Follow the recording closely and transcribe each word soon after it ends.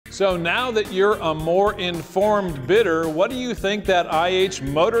So now that you're a more informed bidder, what do you think that IH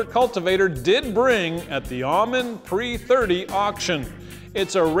motor cultivator did bring at the Almond Pre-30 auction?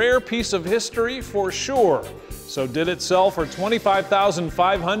 It's a rare piece of history for sure. So did it sell for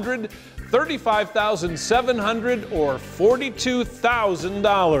 $25,500, $35,700, or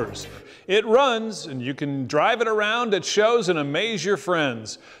 $42,000? It runs, and you can drive it around at shows and amaze your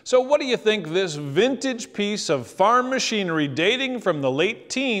friends. So what do you think this vintage piece of farm machinery dating from the late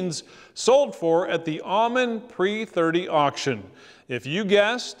teens sold for at the Almond Pre-30 auction? If you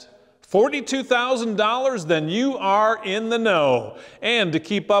guessed $42,000, then you are in the know. And to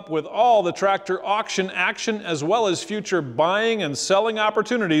keep up with all the tractor auction action as well as future buying and selling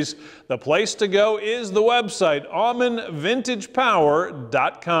opportunities, the place to go is the website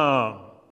almondvintagepower.com.